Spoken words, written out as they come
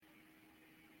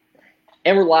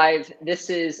And we're live.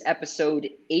 This is episode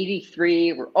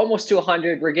 83. We're almost to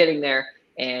 100. We're getting there.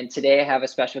 And today I have a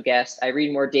special guest,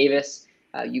 Irene Moore Davis.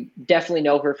 You definitely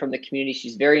know her from the community.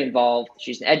 She's very involved.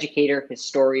 She's an educator,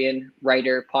 historian,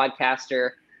 writer,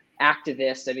 podcaster,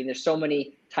 activist. I mean, there's so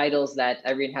many titles that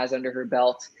Irene has under her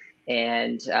belt.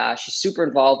 And she's super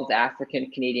involved with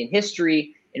African Canadian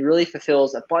history and really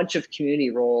fulfills a bunch of community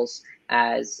roles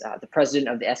as the president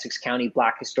of the Essex County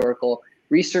Black Historical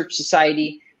Research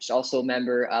Society. She's also a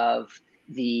member of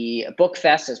the Book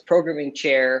Fest as programming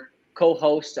chair,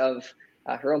 co-host of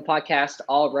her own podcast,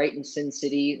 All Right in Sin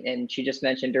City. And she just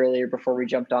mentioned earlier before we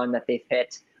jumped on that they've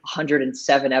hit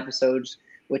 107 episodes,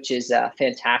 which is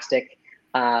fantastic.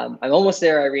 I'm almost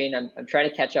there, Irene. I'm trying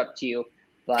to catch up to you.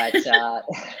 But,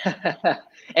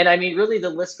 and I mean, really the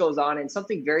list goes on. And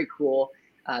something very cool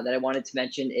that I wanted to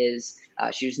mention is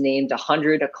she was named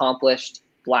 100 Accomplished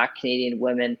Black Canadian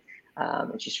Women.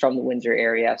 And she's from the Windsor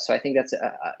area. So I think that's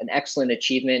an excellent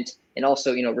achievement. And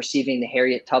also, you know, receiving the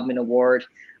Harriet Tubman Award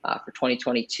for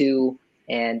 2022.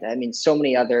 And I mean, so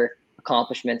many other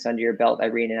accomplishments under your belt,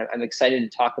 Irene. And I'm excited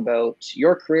to talk about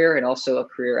your career and also a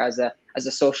career as a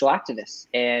social activist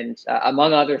and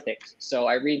among other things. So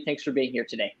Irene, thanks for being here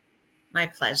today. My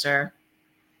pleasure.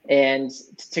 And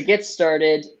to get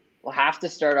started, we'll have to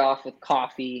start off with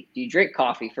coffee. Do you drink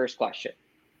coffee? First question.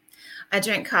 I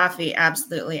drink coffee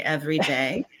absolutely every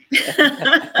day.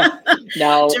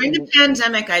 Now, during the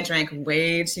pandemic, I drank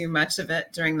way too much of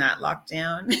it during that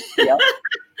lockdown. Yep.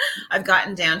 I've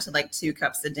gotten down to like 2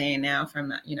 cups a day now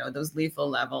from, you know, those lethal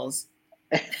levels.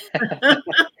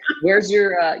 Where's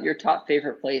your top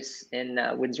favorite place in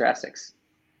Windsor, Essex?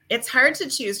 It's hard to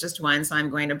choose just one, so I'm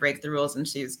going to break the rules and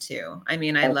choose 2. I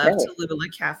mean, I love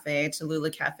Tallulah Cafe.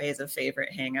 Tallulah Cafe is a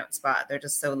favorite hangout spot. They're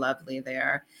just so lovely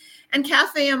there. And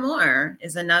Cafe Amour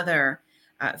is another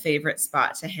favorite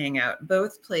spot to hang out.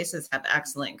 Both places have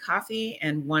excellent coffee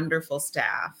and wonderful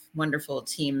staff, wonderful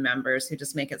team members who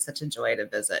just make it such a joy to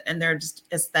visit. And they're just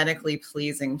aesthetically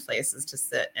pleasing places to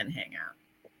sit and hang out.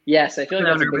 Yes, I feel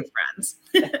like that's with friends.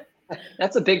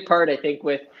 That's a big part, I think,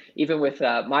 with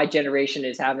my generation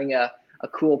is having a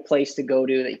cool place to go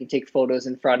to that you can take photos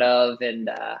in front of. And,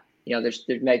 you know,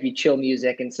 there might be chill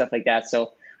music and stuff like that.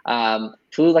 So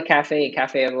Tallulah Cafe and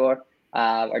Cafe Amour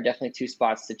are definitely 2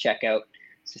 spots to check out.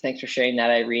 So thanks for sharing that,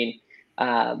 Irene.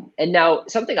 And now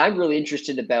something I'm really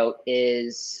interested about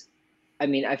is, I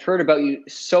mean, I've heard about you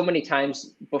so many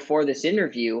times before this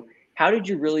interview. How did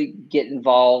you really get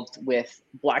involved with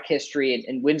Black history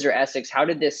and Windsor, Essex? How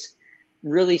did this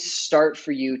really start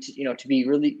for you to, you know, to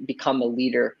really become a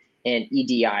leader in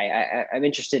EDI? I'm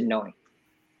interested in knowing.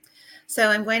 So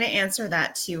I'm going to answer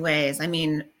that 2 ways. I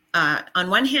mean, on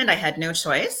one hand, I had no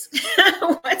choice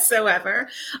whatsoever.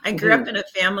 I grew up in a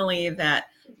family that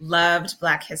loved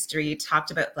Black history,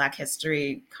 talked about Black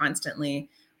history constantly.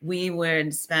 We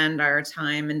would spend our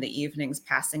time in the evenings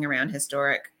passing around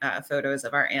historic photos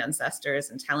of our ancestors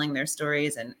and telling their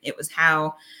stories. And it was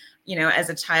how, you know, as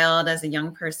a child, as a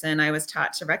young person, I was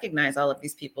taught to recognize all of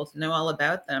these people, to know all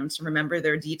about them, to remember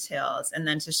their details, and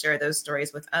then to share those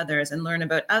stories with others and learn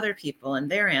about other people and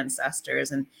their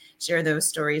ancestors and share those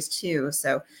stories too.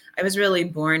 So I was really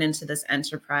born into this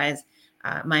enterprise.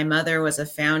 My mother was a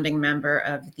founding member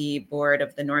of the board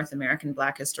of the North American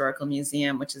Black Historical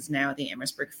Museum, which is now the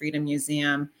Amherstburg Freedom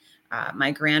Museum. My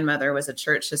grandmother was a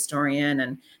church historian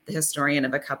and the historian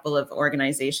of a couple of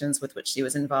organizations with which she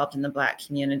was involved in the Black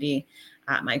community.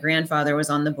 My grandfather was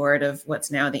on the board of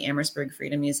what's now the Amherstburg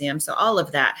Freedom Museum. So all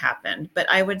of that happened. But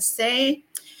I would say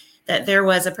that there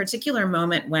was a particular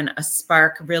moment when a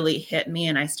spark really hit me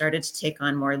and I started to take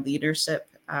on more leadership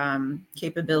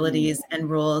capabilities and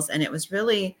roles. And it was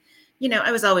really, you know,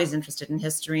 I was always interested in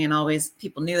history and always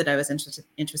people knew that I was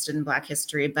interested in Black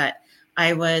history, but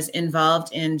I was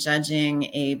involved in judging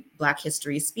a Black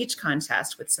history speech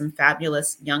contest with some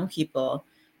fabulous young people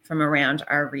from around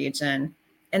our region.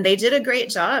 And they did a great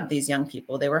job, these young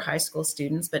people. They were high school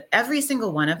students, but every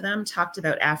single one of them talked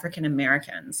about African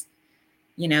Americans.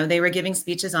 You know, they were giving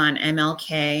speeches on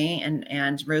MLK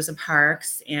and Rosa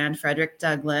Parks and Frederick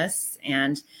Douglass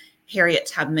and Harriet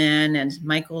Tubman and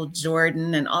Michael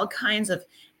Jordan and all kinds of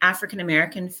African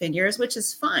American figures, which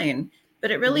is fine. But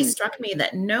it really struck me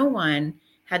that no one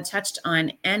had touched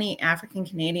on any African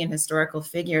Canadian historical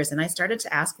figures. And I started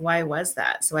to ask, why was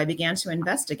that? So I began to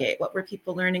investigate what were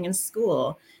people learning in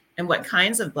school and what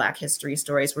kinds of Black history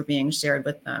stories were being shared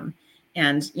with them.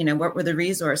 And, you know, what were the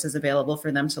resources available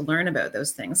for them to learn about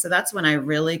those things? So that's when I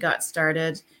really got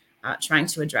started trying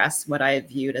to address what I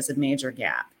viewed as a major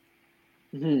gap.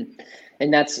 Mm-hmm.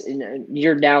 And that's,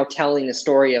 you're now telling the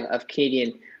story of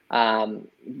Canadian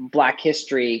Black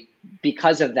history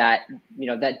because of that,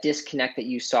 that disconnect that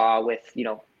you saw with,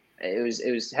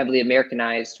 it was heavily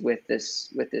Americanized with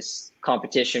this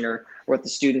competition or what the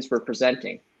students were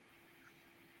presenting.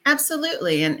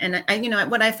 Absolutely. And I,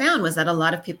 what I found was that a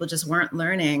lot of people just weren't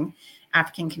learning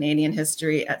African Canadian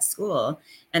history at school,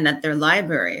 and that their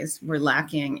libraries were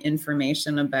lacking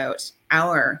information about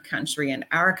our country and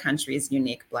our country's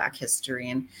unique Black history.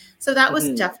 And so that was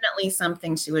definitely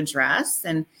something to address.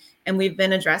 And we've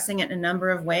been addressing it in a number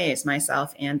of ways,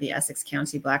 myself and the Essex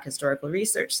County Black Historical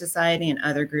Research Society and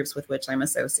other groups with which I'm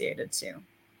associated to.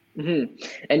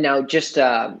 And now just,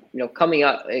 growing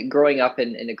up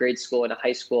in a grade school and a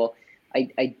high school,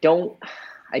 I don't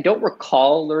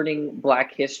recall learning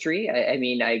Black history. I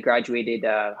mean, I graduated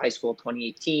high school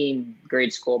 2018,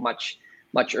 grade school much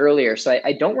earlier. So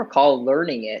I don't recall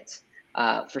learning it.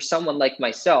 For someone like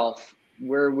myself,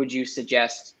 where would you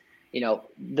suggest,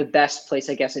 the best place,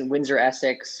 I guess, in Windsor,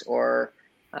 Essex, or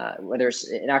whether it's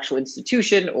an actual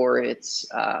institution or it's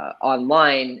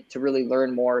online, to really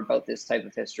learn more about this type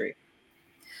of history?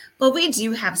 Well, we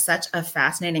do have such a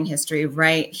fascinating history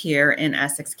right here in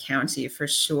Essex County, for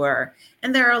sure.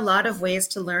 And there are a lot of ways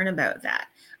to learn about that.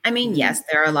 I mean, yes,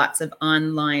 there are lots of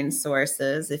online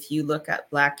sources. If you look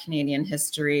up Black Canadian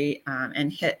history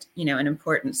and hit, an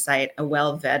important site, a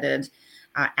well-vetted,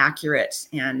 accurate,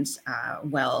 and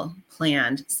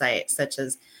well-planned site, such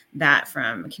as that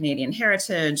from Canadian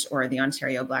Heritage or the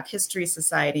Ontario Black History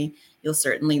Society, you'll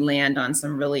certainly land on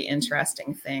some really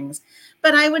interesting things.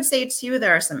 But I would say, too,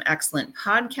 there are some excellent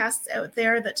podcasts out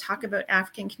there that talk about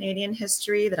African Canadian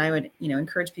history that I would,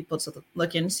 encourage people to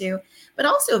look into, but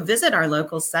also visit our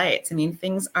local sites. I mean,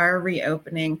 things are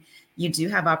reopening. You do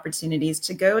have opportunities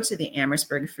to go to the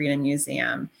Amherstburg Freedom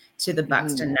Museum, to the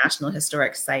Buxton National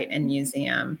Historic Site and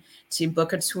Museum, to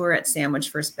book a tour at Sandwich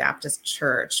First Baptist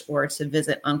Church, or to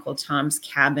visit Uncle Tom's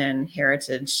Cabin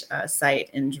Heritage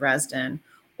Site in Dresden,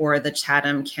 or the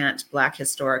Chatham-Kent Black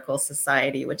Historical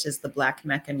Society, which is the Black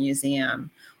Mecca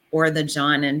Museum, or the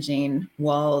John and Jane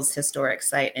Walls Historic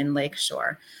Site in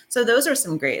Lakeshore. So those are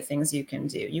some great things you can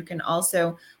do. You can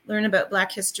also learn about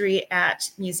Black history at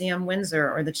Museum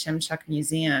Windsor or the Chimchuck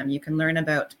Museum. You can learn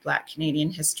about Black Canadian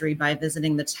history by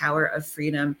visiting the Tower of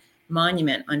Freedom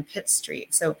Monument on Pitt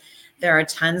Street. So there are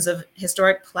tons of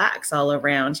historic plaques all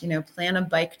around. Plan a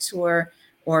bike tour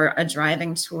or a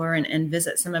driving tour and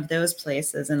visit some of those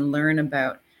places and learn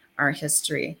about our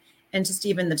history. And just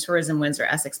even the Tourism Windsor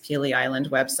Essex Pelee Island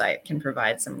website can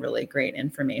provide some really great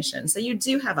information. So you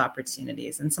do have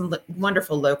opportunities, and some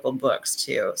wonderful local books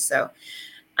too. So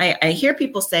I hear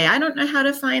people say, I don't know how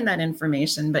to find that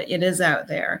information, but it is out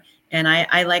there. And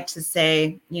I like to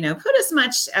say, put as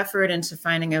much effort into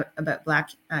finding out about Black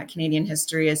Canadian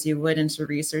history as you would into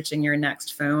researching your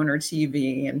next phone or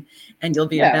TV, and you'll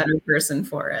be a better person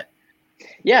for it.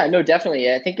 Yeah, no,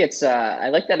 definitely. I think it's, I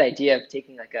like that idea of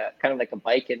taking like a kind of like a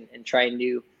bike and trying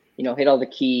to, hit all the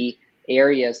key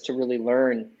areas to really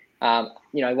learn. I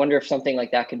wonder if something like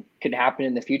that could happen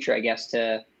in the future, I guess,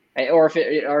 or if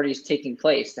it already is taking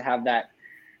place, to have that,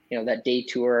 that day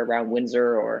tour around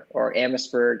Windsor or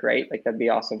Amherstburg, right? Like, that'd be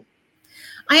awesome.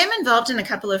 I am involved in a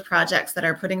couple of projects that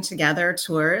are putting together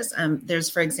tours. There's,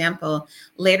 for example,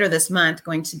 later this month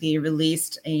going to be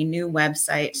released a new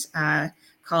website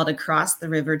called Across the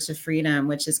River to Freedom,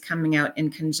 which is coming out in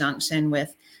conjunction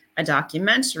with a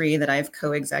documentary that I've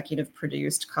co-executive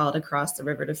produced called Across the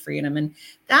River to Freedom. And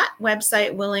that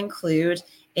website will include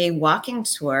a walking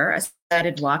tour, a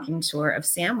guided walking tour of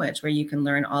Sandwich, where you can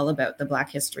learn all about the Black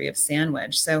history of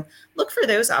Sandwich. So look for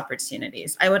those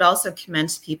opportunities. I would also commend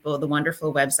to people the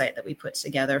wonderful website that we put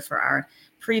together for our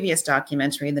previous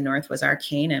documentary, The North Was Our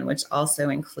Canaan, which also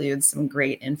includes some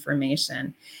great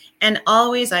information. And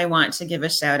always, I want to give a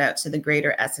shout out to the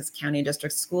Greater Essex County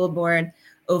District School Board.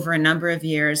 Over a number of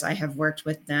years, I have worked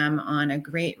with them on a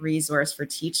great resource for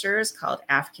teachers called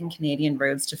African Canadian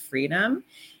Roads to Freedom.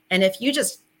 And if you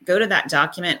just go to that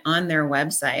document on their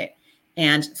website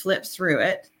and flip through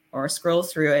it or scroll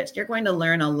through it, you're going to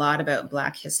learn a lot about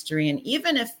Black history. And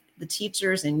even if the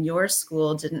teachers in your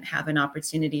school didn't have an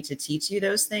opportunity to teach you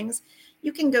those things,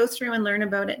 you can go through and learn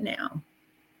about it now.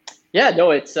 Yeah, no,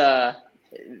 it's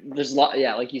there's a lot.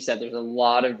 Yeah, like you said, there's a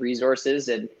lot of resources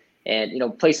and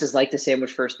places like the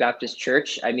Sandwich First Baptist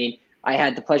Church. I mean, I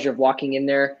had the pleasure of walking in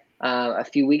there a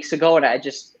few weeks ago, and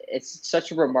it's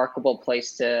such a remarkable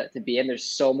place to be in. There's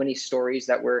so many stories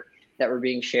that were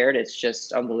being shared. It's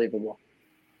just unbelievable.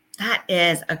 That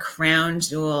is a crown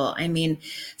jewel. I mean,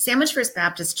 Sandwich First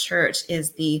Baptist Church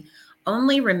is the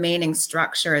only remaining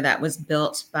structure that was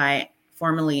built by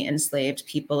formerly enslaved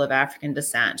people of African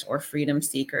descent or freedom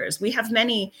seekers. We have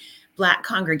many Black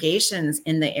congregations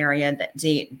in the area that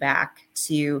date back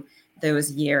to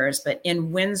those years. But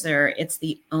in Windsor, it's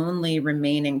the only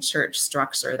remaining church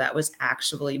structure that was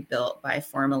actually built by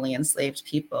formerly enslaved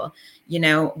people. You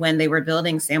know, when they were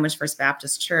building Sandwich First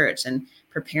Baptist Church and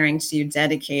preparing to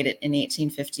dedicate it in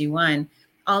 1851,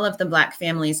 all of the Black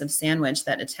families of Sandwich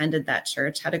that attended that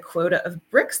church had a quota of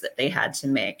bricks that they had to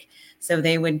make. So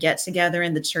they would get together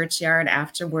in the churchyard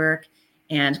after work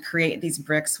and create these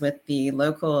bricks with the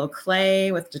local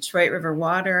clay, with Detroit River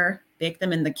water, bake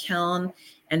them in the kiln.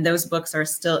 And those bricks are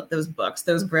still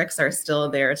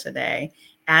there today,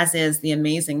 as is the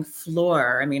amazing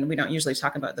floor. I mean, we don't usually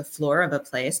talk about the floor of a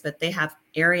place, but they have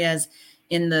areas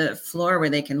in the floor where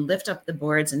they can lift up the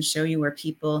boards and show you where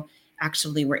people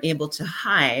actually were able to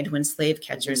hide when slave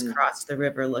catchers crossed the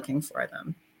river looking for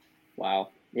them. Wow.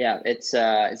 Yeah, it's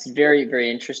very, very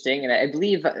interesting. And I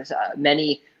believe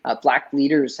many Black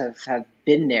leaders have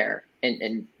been there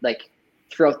and like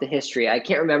throughout the history. I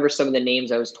can't remember some of the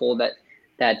names I was told that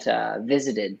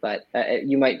visited, but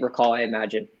you might recall, I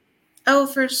imagine. Oh,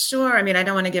 for sure. I mean, I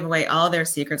don't want to give away all their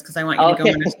secrets because I want you to go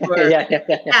on a tour. Yeah.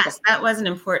 Yes, that was an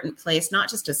important place, not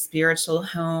just a spiritual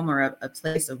home or a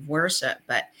place of worship,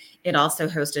 but it also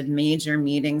hosted major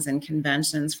meetings and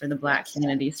conventions for the Black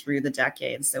community through the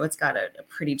decades. So it's got a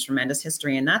pretty tremendous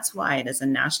history, and that's why it is a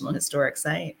National Historic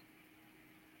Site.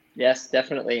 Yes,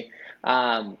 definitely.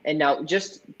 And now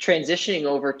just transitioning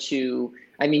over to,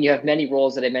 I mean, you have many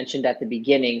roles that I mentioned at the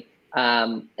beginning.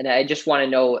 And I just want to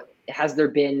know, has there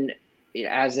been,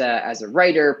 as a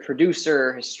writer,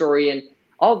 producer, historian,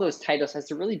 all those titles, has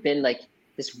there really been like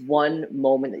this one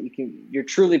moment that you're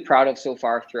truly proud of so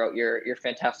far throughout your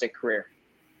fantastic career?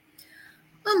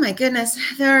 Oh my goodness,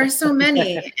 there are so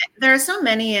many. There are so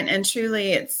many, and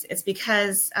truly, it's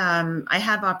because I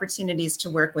have opportunities to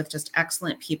work with just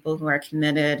excellent people who are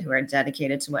committed, who are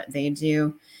dedicated to what they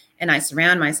do, and I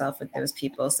surround myself with those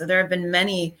people. So there have been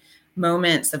many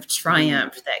moments of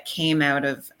triumph that came out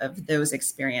of those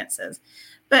experiences.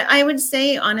 But I would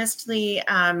say, honestly,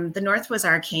 The North Was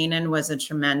Our Canaan was a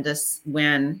tremendous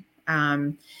win.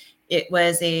 It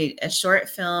was a short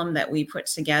film that we put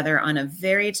together on a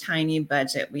very tiny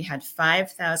budget. We had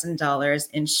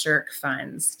 $5,000 in Shirk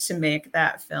funds to make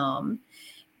that film.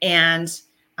 And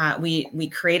we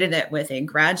created it with a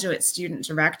graduate student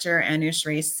director,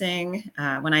 Anushree Singh.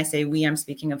 When I say we, I'm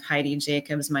speaking of Heidi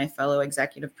Jacobs, my fellow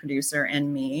executive producer,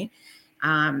 and me.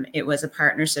 It was a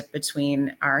partnership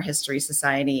between our History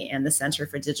Society and the Center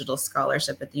for Digital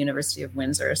Scholarship at the University of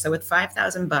Windsor. So with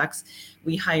 $5,000,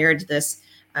 we hired this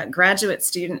graduate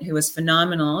student who was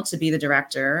phenomenal to be the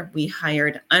director. We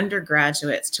hired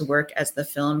undergraduates to work as the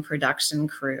film production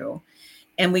crew.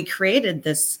 And we created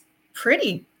this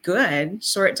pretty good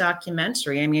short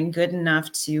documentary. I mean, good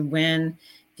enough to win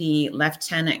the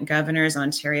Lieutenant Governor's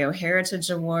Ontario Heritage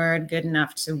Award, good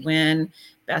enough to win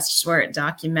Best Short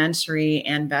Documentary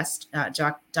and Best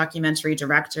Documentary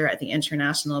Director at the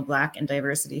International Black and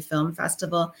Diversity Film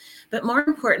Festival. But more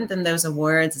important than those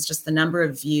awards is just the number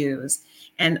of views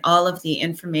and all of the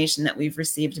information that we've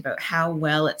received about how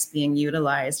well it's being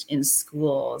utilized in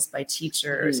schools by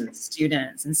teachers and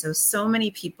students. And so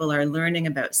many people are learning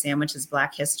about Sandwich's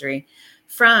Black history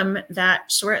from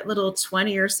that short little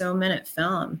 20 or so minute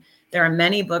film. There are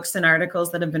many books and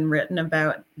articles that have been written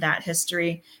about that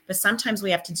history, but sometimes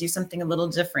we have to do something a little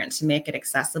different to make it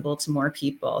accessible to more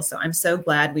people. So I'm so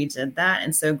glad we did that,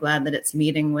 and so glad that it's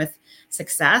meeting with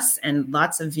success and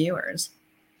lots of viewers.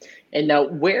 And now,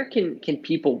 where can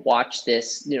people watch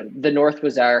this? You know, The North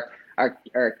Was our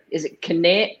is it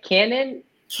Canaan?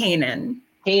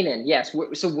 Canaan, yes.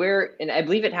 So where, and I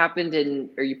believe it happened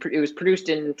it was produced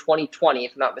in 2020,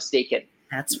 if I'm not mistaken.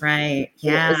 That's right.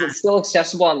 Yeah. Is it still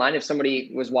accessible online? If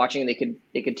somebody was watching, they could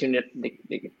tune it,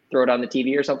 they could throw it on the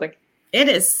TV or something? It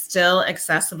is still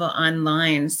accessible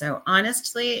online. So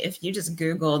honestly, if you just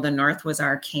Google The North Was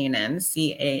Our Canaan,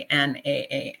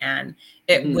 Canaan,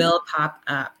 it will pop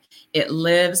up. It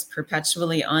lives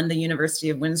perpetually on the University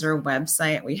of Windsor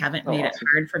website. We haven't made it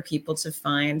hard for people to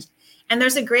find. And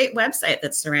there's a great website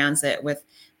that surrounds it with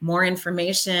more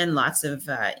information, lots of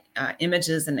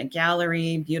images in a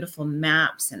gallery, beautiful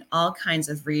maps, and all kinds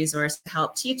of resources to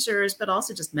help teachers, but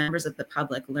also just members of the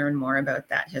public learn more about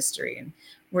that history. And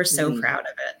we're so proud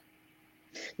of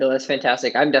it. No, that's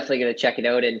fantastic. I'm definitely going to check it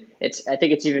out. And I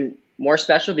think it's even more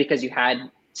special because you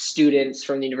had students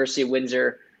from the University of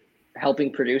Windsor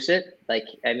helping produce it. Like,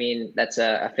 I mean, that's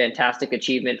a fantastic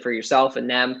achievement for yourself and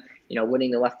them, you know, winning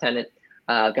the Lieutenant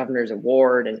Governor's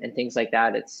Award and things like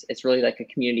that. It's really like a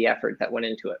community effort that went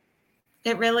into it.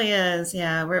 It really is.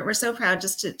 Yeah. We're so proud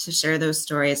just to share those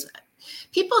stories.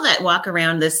 People that walk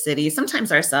around this city,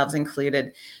 sometimes ourselves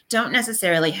included, don't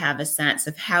necessarily have a sense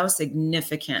of how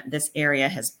significant this area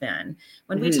has been.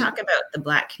 When we talk about the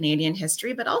Black Canadian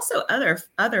history, but also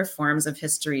other forms of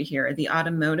history here, the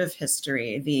automotive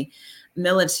history, the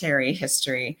military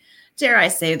history, dare I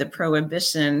say, the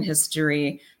prohibition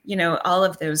history, all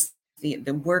of those,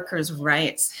 the workers'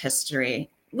 rights history.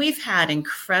 We've had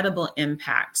incredible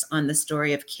impacts on the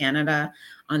story of Canada,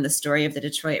 on the story of the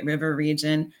Detroit River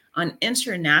region, on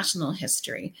international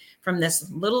history from this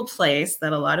little place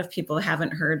that a lot of people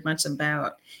haven't heard much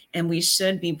about. And we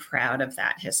should be proud of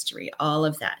that history, all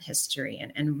of that history,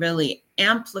 and really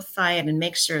amplify it and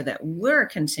make sure that we're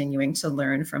continuing to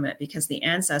learn from it, because the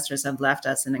ancestors have left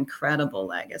us an incredible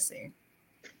legacy.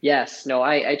 Yes, no,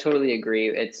 I totally agree.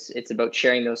 It's about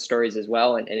sharing those stories as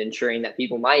well, and ensuring that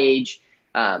people my age,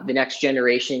 the next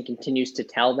generation, continues to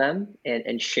tell them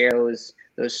and share those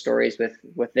stories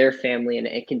with their family, and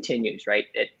it continues, right?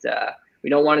 We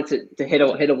don't want it to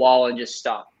hit a wall and just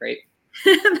stop, right?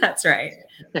 That's right.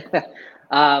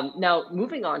 Now,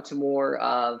 moving on to more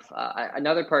of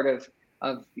another part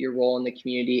of your role in the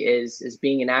community is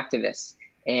being an activist,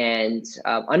 and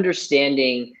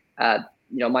understanding,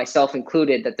 myself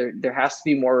included, that there has to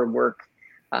be more work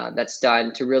that's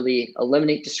done to really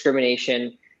eliminate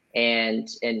discrimination and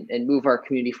move our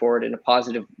community forward in a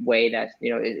positive way that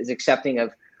is accepting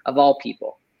of all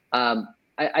people.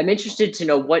 I'm interested to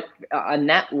know what, on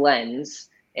that lens,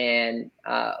 and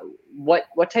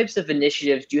what types of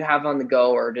initiatives do you have on the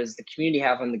go, or does the community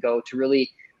have on the go, to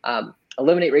really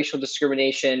eliminate racial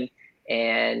discrimination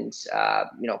and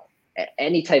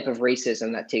any type of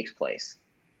racism that takes place?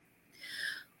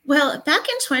 Well, back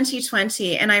in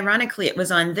 2020, and ironically, it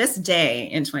was on this day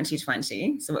in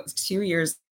 2020, so it was 2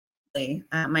 years ago,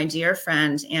 my dear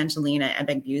friend Angelina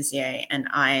Ebegbuzier and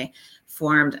I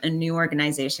formed a new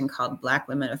organization called Black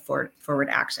Women of Forward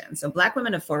Action. So Black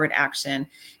Women of Forward Action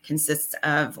consists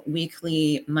of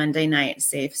weekly Monday night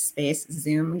safe space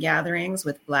Zoom gatherings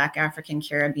with Black African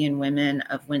Caribbean women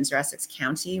of Windsor-Essex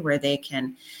County, where they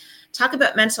can talk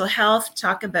about mental health,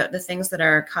 talk about the things that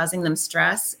are causing them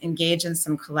stress, engage in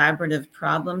some collaborative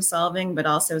problem solving, but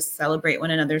also celebrate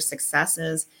one another's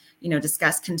successes,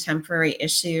 discuss contemporary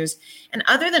issues. And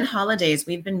other than holidays,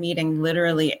 we've been meeting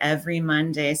literally every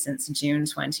Monday since June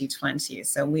 2020.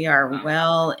 So we are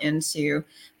well into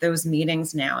those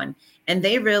meetings now. And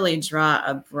they really draw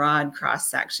a broad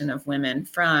cross-section of women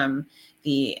from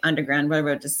the Underground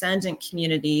Railroad descendant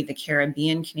community, the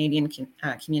Caribbean Canadian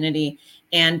community,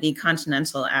 and the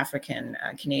continental African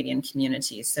Canadian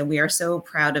communities. So we are so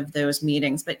proud of those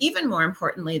meetings. But even more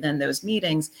importantly than those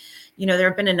meetings, there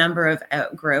have been a number of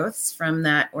outgrowths from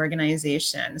that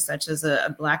organization, such as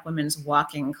a Black women's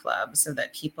walking club, so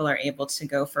that people are able to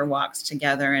go for walks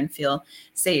together and feel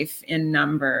safe in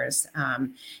numbers.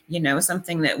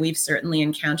 Something that we've certainly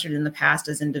encountered in the past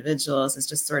as individuals is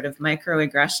just sort of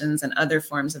microaggressions and other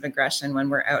forms of aggression when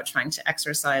we're out trying to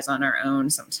exercise on our own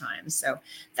sometimes. So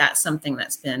that's something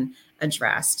that's been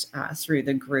addressed through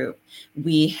the group.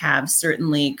 We have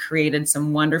certainly created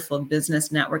some wonderful business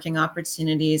networking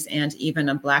opportunities and even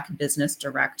a Black business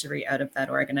directory out of that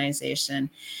organization.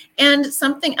 And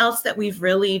something else that we've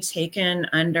really taken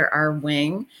under our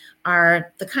wing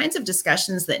are the kinds of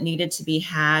discussions that needed to be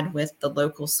had with the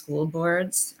local school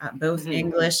boards, both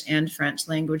English and French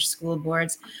language school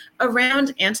boards,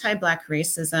 around anti-Black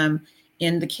racism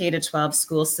in the K-12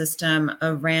 school system,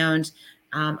 around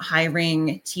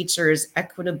hiring teachers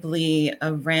equitably,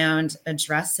 around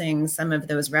addressing some of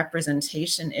those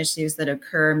representation issues that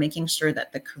occur, making sure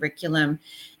that the curriculum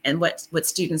and what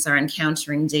students are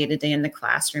encountering day to day in the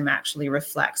classroom actually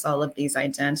reflects all of these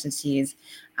identities.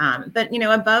 But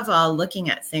above all, looking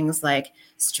at things like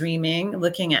streaming,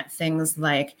 looking at things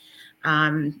like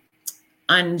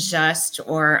unjust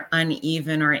or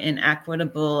uneven or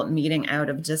inequitable meeting out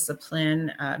of discipline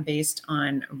based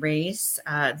on race,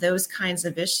 those kinds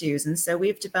of issues. And so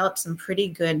we've developed some pretty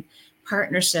good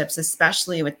partnerships,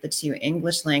 especially with the two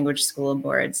English language school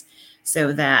boards,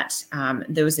 so that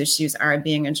those issues are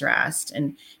being addressed.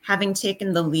 And having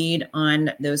taken the lead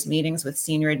on those meetings with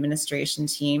senior administration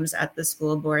teams at the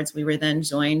school boards, we were then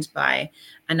joined by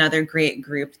another great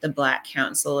group, the Black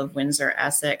Council of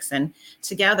Windsor-Essex. And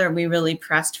together we really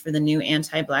pressed for the new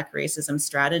anti-Black racism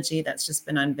strategy that's just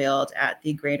been unveiled at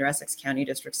the Greater Essex County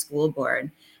District School Board.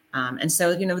 And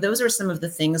so, those are some of the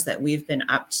things that we've been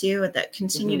up to that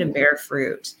continue to bear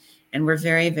fruit. And we're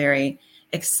very, very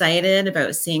excited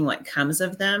about seeing what comes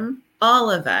of them. All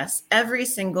of us, every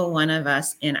single one of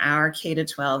us in our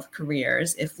K-12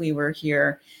 careers, if we were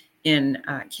here in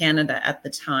Canada at the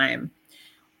time,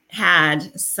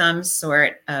 had some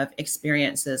sort of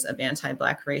experiences of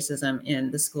anti-Black racism in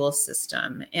the school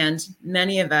system. And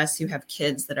many of us who have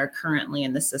kids that are currently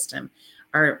in the system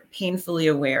are painfully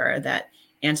aware that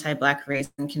anti-Black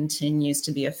racism continues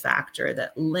to be a factor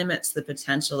that limits the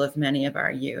potential of many of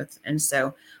our youth. And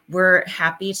so we're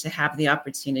happy to have the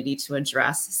opportunity to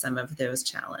address some of those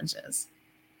challenges.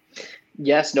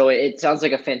 Yes, no, it sounds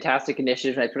like a fantastic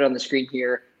initiative. I put it on the screen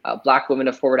here, Black Women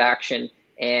of Forward Action.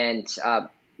 And,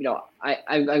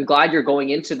 I'm glad you're going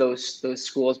into those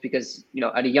schools because,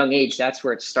 at a young age, that's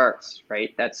where it starts,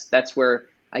 right? That's where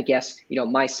I guess,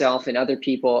 myself and other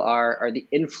people are the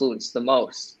influence the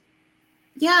most.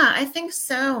 Yeah, I think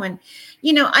so. And,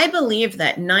 I believe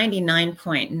that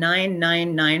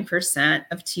 99.999%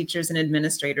 of teachers and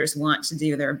administrators want to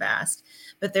do their best.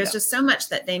 But there's just so much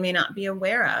that they may not be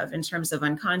aware of in terms of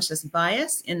unconscious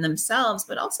bias in themselves,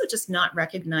 but also just not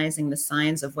recognizing the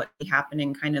signs of what's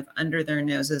happening kind of under their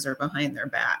noses or behind their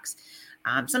backs.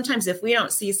 Sometimes if we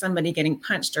don't see somebody getting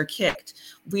punched or kicked,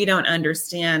 we don't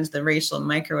understand the racial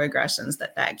microaggressions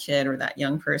that kid or that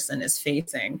young person is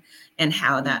facing and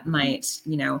how that might,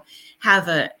 have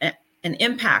an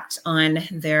impact on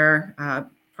their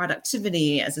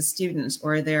productivity as a student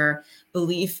or their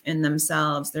belief in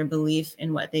themselves, their belief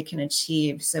in what they can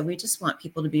achieve. So we just want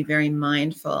people to be very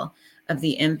mindful of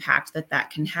the impact that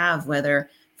can have,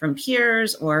 whether from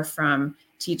peers or from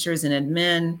teachers and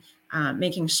admin,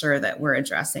 making sure that we're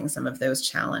addressing some of those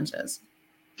challenges.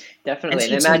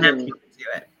 Definitely. And imagine do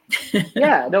it.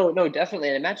 Yeah, no, definitely.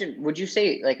 And imagine, would you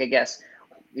say, I guess,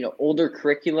 older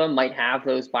curriculum might have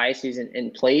those biases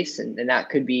in place, and that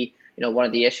could be, one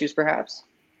of the issues perhaps?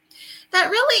 That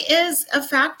really is a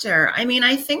factor. I mean,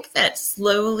 I think that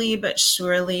slowly but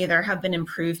surely there have been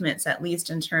improvements, at least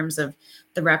in terms of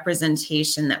the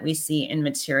representation that we see in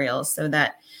materials, so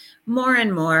that more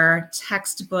and more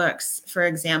textbooks, for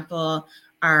example,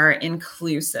 are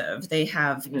inclusive. They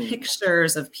have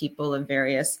pictures of people of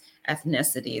various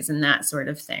ethnicities and that sort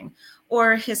of thing.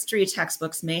 Or history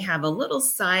textbooks may have a little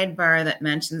sidebar that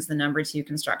mentions the number 2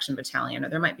 construction battalion, or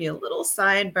there might be a little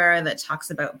sidebar that talks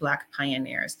about Black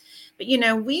pioneers. But,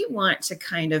 we want to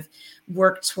kind of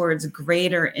work towards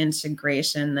greater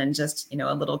integration than just,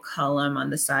 a little column on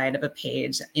the side of a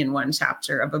page in one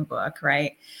chapter of a book,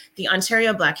 right? The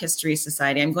Ontario Black History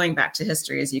Society, I'm going back to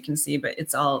history, as you can see, but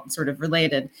it's all sort of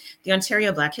related. The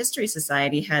Ontario Black History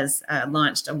Society has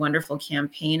launched a wonderful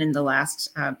campaign in the last,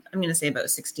 I'm going to say about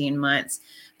 16 months,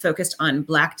 focused on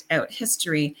Blacked out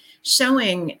history,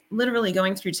 showing, literally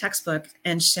going through textbook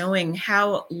and showing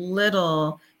how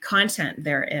little content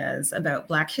there is about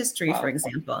Black history, for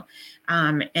example.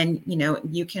 And,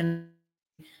 you can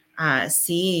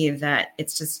see that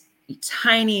it's just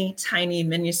tiny, tiny,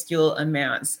 minuscule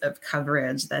amounts of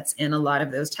coverage that's in a lot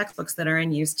of those textbooks that are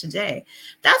in use today.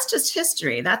 That's just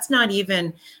history. That's not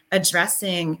even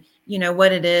addressing,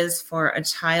 what it is for a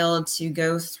child to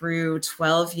go through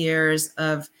 12 years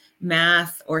of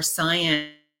math or science,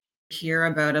 hear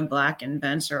about a Black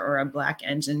inventor or a Black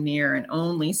engineer and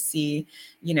only see,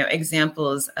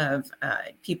 examples of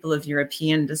people of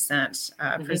European descent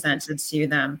presented to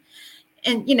them.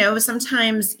 And,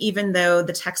 sometimes even though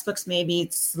the textbooks may be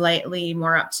slightly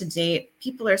more up to date,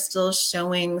 people are still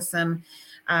showing some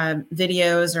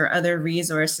videos or other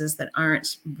resources that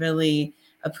aren't really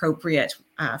appropriate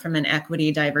from an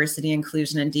equity, diversity,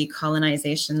 inclusion, and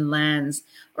decolonization lens.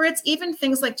 Or it's even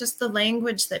things like just the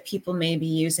language that people may be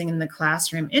using in the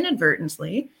classroom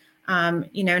inadvertently,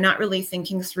 not really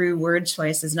thinking through word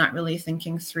choices, not really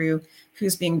thinking through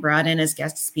who's being brought in as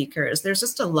guest speakers. There's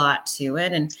just a lot to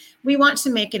it. And we want to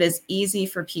make it as easy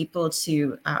for people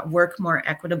to work more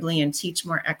equitably and teach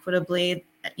more equitably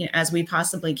as we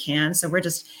possibly can. So we're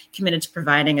just committed to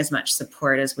providing as much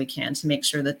support as we can to make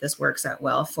sure that this works out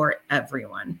well for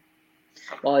everyone.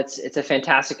 Well, it's a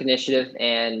fantastic initiative,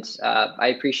 and I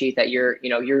appreciate that you're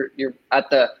at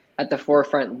the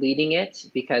forefront leading it,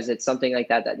 because it's something like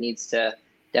that needs to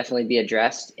definitely be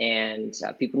addressed, and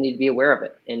people need to be aware of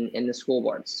it in the school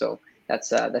boards. So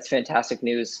that's fantastic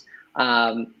news.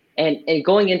 And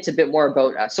going into a bit more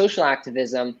about social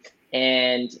activism,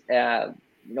 and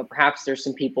perhaps there's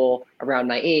some people around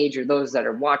my age or those that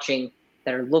are watching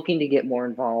that are looking to get more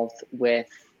involved with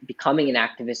becoming an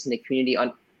activist in the community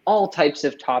on all types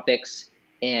of topics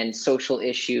and social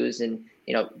issues, and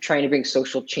trying to bring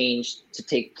social change to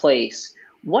take place.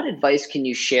 What advice can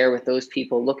you share with those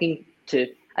people looking to,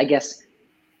 I guess,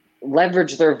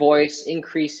 leverage their voice,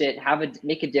 increase it,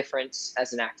 make a difference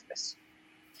as an activist?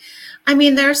 I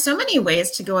mean, there are so many ways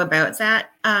to go about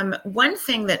that. One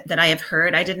thing that I have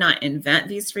heard, I did not invent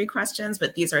these 3 questions,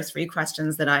 but these are 3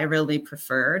 questions that I really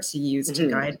prefer to use to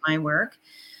guide my work,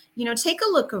 take a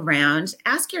look around,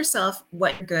 ask yourself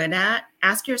what you're good at,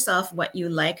 ask yourself what you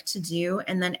like to do,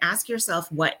 and then ask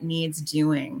yourself what needs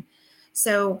doing.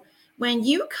 So when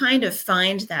you kind of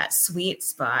find that sweet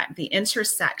spot, the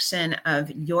intersection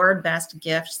of your best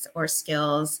gifts or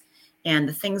skills and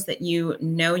the things that you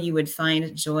know you would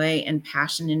find joy and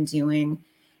passion in doing,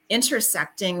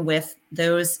 intersecting with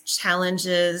those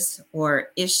challenges or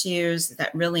issues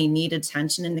that really need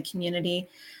attention in the community,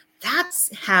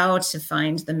 that's how to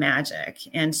find the magic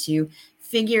and to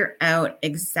figure out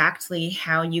exactly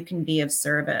how you can be of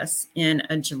service in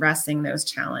addressing those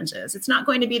challenges. It's not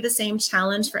going to be the same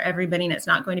challenge for everybody, and it's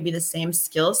not going to be the same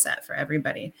skill set for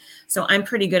everybody. So I'm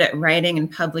pretty good at writing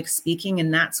and public speaking,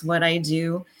 and that's what I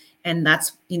do. And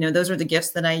that's, those are the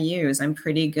gifts that I use. I'm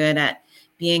pretty good at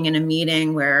being in a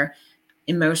meeting where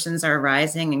emotions are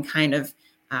rising and kind of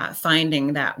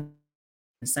finding that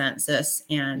consensus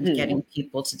and getting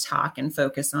people to talk and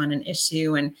focus on an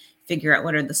issue and figure out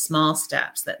what are the small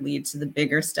steps that lead to the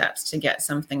bigger steps to get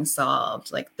something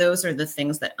solved. Like, those are the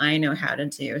things that I know how to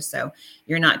do. So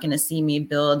you're not going to see me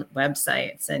build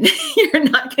websites, and you're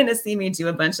not going to see me do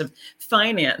a bunch of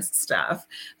finance stuff.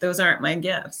 Those aren't my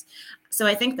gifts. So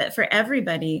I think that for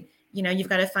everybody, you've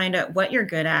got to find out what you're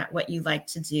good at, what you like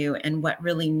to do, and what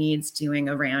really needs doing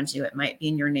around you. It might be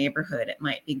in your neighborhood, it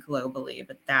might be globally,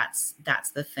 but that's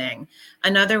the thing.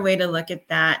 Another way to look at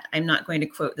that, I'm not going to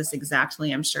quote this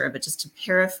exactly, I'm sure, but just to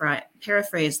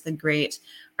paraphrase the great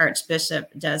Archbishop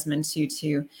Desmond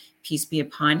Tutu, peace be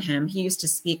upon him, he used to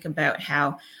speak about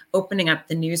how opening up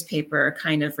the newspaper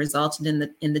kind of resulted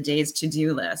in the day's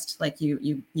to-do list. Like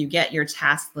you get your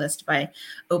task list by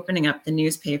opening up the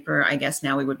newspaper. I guess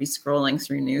now we would be scrolling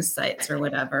through news sites or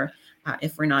whatever,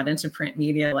 if we're not into print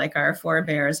media like our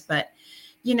forebears. But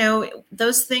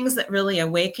those things that really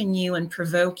awaken you and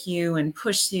provoke you and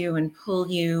push you and pull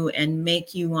you and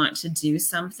make you want to do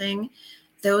something,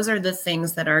 those are the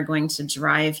things that are going to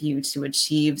drive you to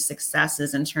achieve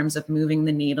successes in terms of moving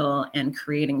the needle and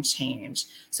creating change.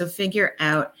 So figure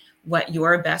out what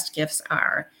your best gifts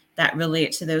are that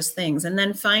relate to those things. And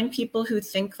then find people who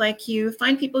think like you,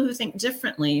 find people who think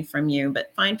differently from you,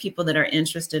 but find people that are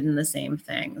interested in the same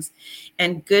things.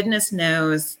 And goodness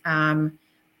knows,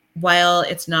 while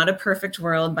it's not a perfect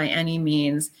world by any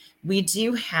means, we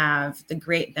do have the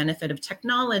great benefit of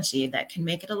technology that can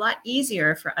make it a lot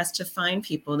easier for us to find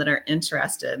people that are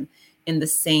interested in the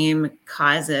same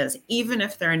causes, even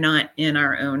if they're not in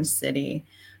our own city.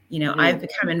 I've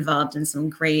become involved in some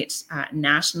great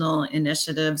national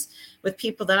initiatives with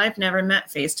people that I've never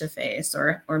met face to face,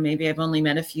 or maybe I've only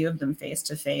met a few of them face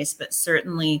to face, but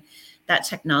certainly that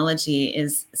technology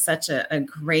is such a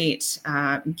great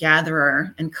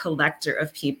gatherer and collector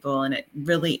of people, and it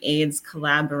really aids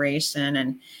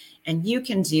collaboration. And you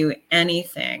can do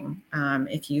anything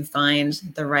if you find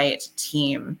the right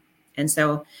team. And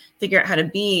so figure out how to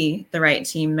be the right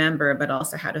team member, but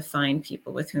also how to find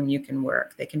people with whom you can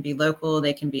work. They can be local,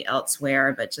 they can be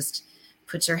elsewhere, but just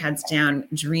put your heads down,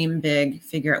 dream big,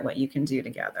 figure out what you can do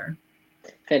together.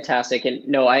 Fantastic. And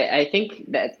no, I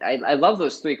think that I love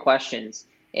those three questions.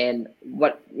 And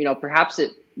what, perhaps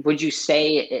would you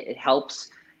say it helps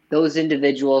those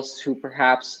individuals who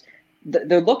perhaps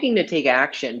they're looking to take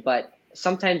action, but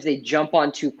sometimes they jump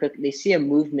on too quick. They see a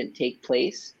movement take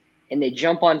place and they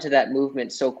jump onto that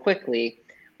movement so quickly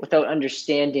without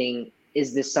understanding,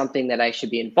 is this something that I should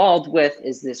be involved with?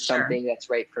 Is this something that's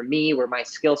right for me, where my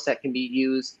skill set can be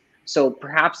used? So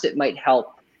perhaps it might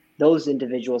help those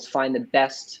individuals find the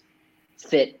best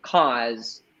fit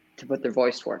cause to put their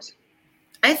voice towards.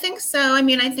 I think so. I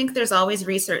mean, I think there's always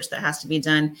research that has to be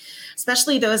done,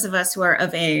 especially those of us who are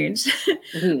of age.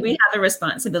 We have a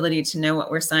responsibility to know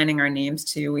what we're signing our names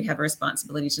to. We have a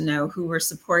responsibility to know who we're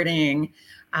supporting.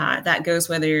 That goes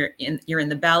whether you're in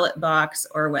the ballot box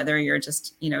or whether you're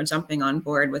just, jumping on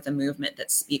board with a movement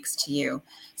that speaks to you.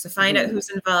 So find out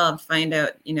who's involved, find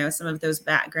out, some of those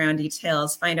background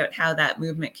details, find out how that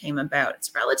movement came about.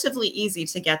 It's relatively easy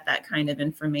to get that kind of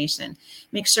information.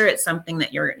 Make sure it's something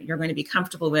that you're going to be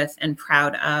comfortable with and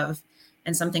proud of,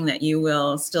 and something that you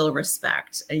will still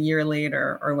respect a year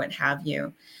later or what have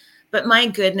you. But my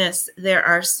goodness, there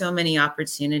are so many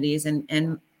opportunities,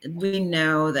 and we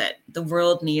know that the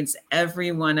world needs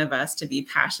every one of us to be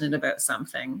passionate about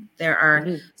something. There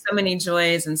are so many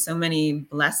joys and so many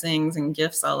blessings and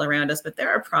gifts all around us, but there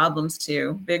are problems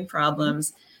too, big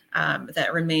problems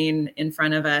that remain in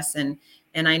front of us. And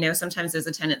I know sometimes there's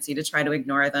a tendency to try to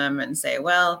ignore them and say,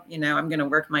 well, I'm going to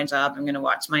work my job, I'm going to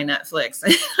watch my Netflix,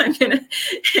 I'm going to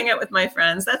hang out with my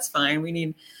friends. That's fine. We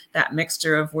need that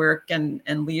mixture of work and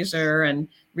leisure and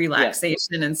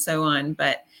relaxation and so on.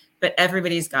 But but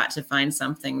everybody's got to find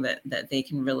something that they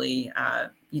can really,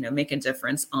 make a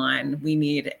difference on. We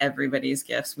need everybody's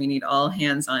gifts. We need all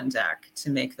hands on deck to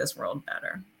make this world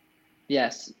better.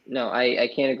 Yes, no, I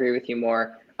can't agree with you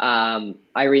more.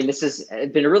 Irene, this has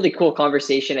been a really cool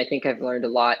conversation. I think I've learned a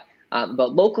lot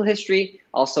about local history,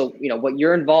 also, what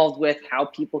you're involved with, how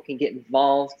people can get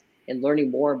involved in learning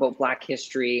more about Black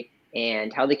history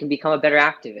and how they can become a better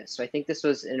activist. So I think this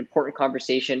was an important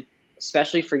conversation,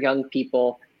 especially for young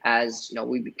people, as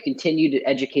we continue to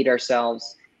educate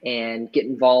ourselves and get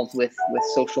involved with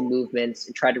social movements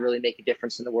and try to really make a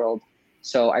difference in the world.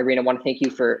 So Irene, I want to thank you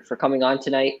for coming on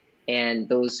tonight. And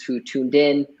those who tuned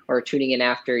in or tuning in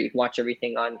after, you can watch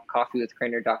everything on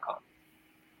coffeewithcraner.com.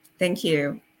 Thank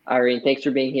you. Irene, thanks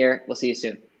for being here. We'll see you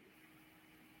soon.